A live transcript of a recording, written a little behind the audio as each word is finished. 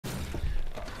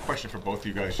question for both of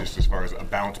you guys, just as far as a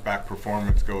bounce-back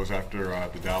performance goes after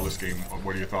the Dallas game.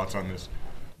 What are your thoughts on this?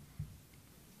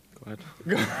 Go ahead.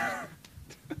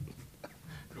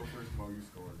 Go first while you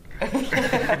score.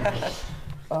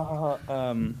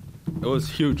 It was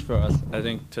huge for us, I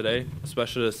think, today,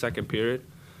 especially the second period.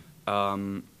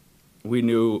 We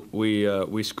knew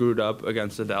we screwed up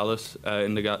against the Dallas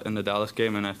in the Dallas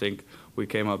game, and I think we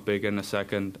came up big in the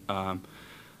second.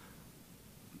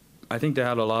 I think they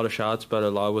had a lot of shots, but a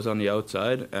lot was on the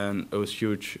outside, and it was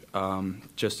huge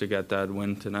just to get that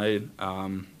win tonight.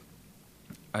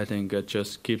 I think it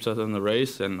just keeps us in the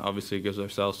race, and obviously gives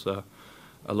ourselves a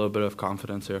little bit of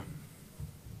confidence here.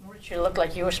 Moritz, you looked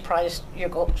like you were surprised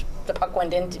the puck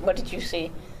went in. What did you see?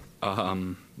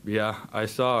 Yeah, I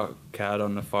saw Cat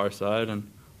on the far side and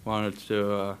wanted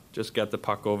to just get the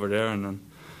puck over there and then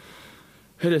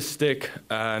hit his stick,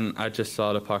 and I just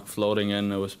saw the puck floating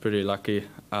in. It was pretty lucky,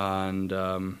 and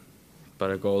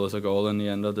but a goal is a goal in the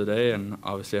end of the day, and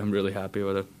obviously I'm really happy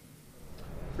with it.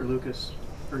 For Lucas,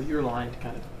 for your line to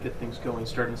kind of get things going,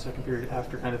 starting the second period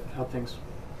after kind of how things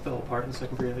fell apart in the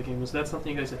second period of the game, was that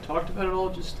something you guys had talked about at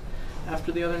all just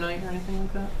after the other night or anything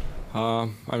like that?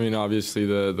 I mean, obviously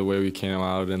the way we came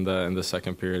out in the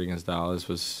second period against Dallas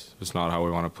was not how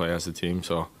we want to play as a team.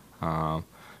 So,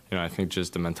 you know, I think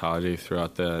just the mentality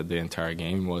throughout the entire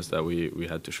game was that we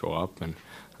had to show up and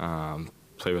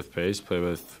play with pace, play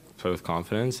with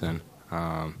confidence, and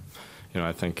you know,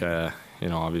 I think you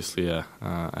know, obviously a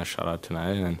shutout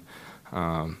tonight, and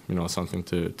you know, something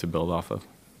to build off of.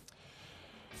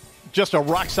 Just a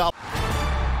rock solid.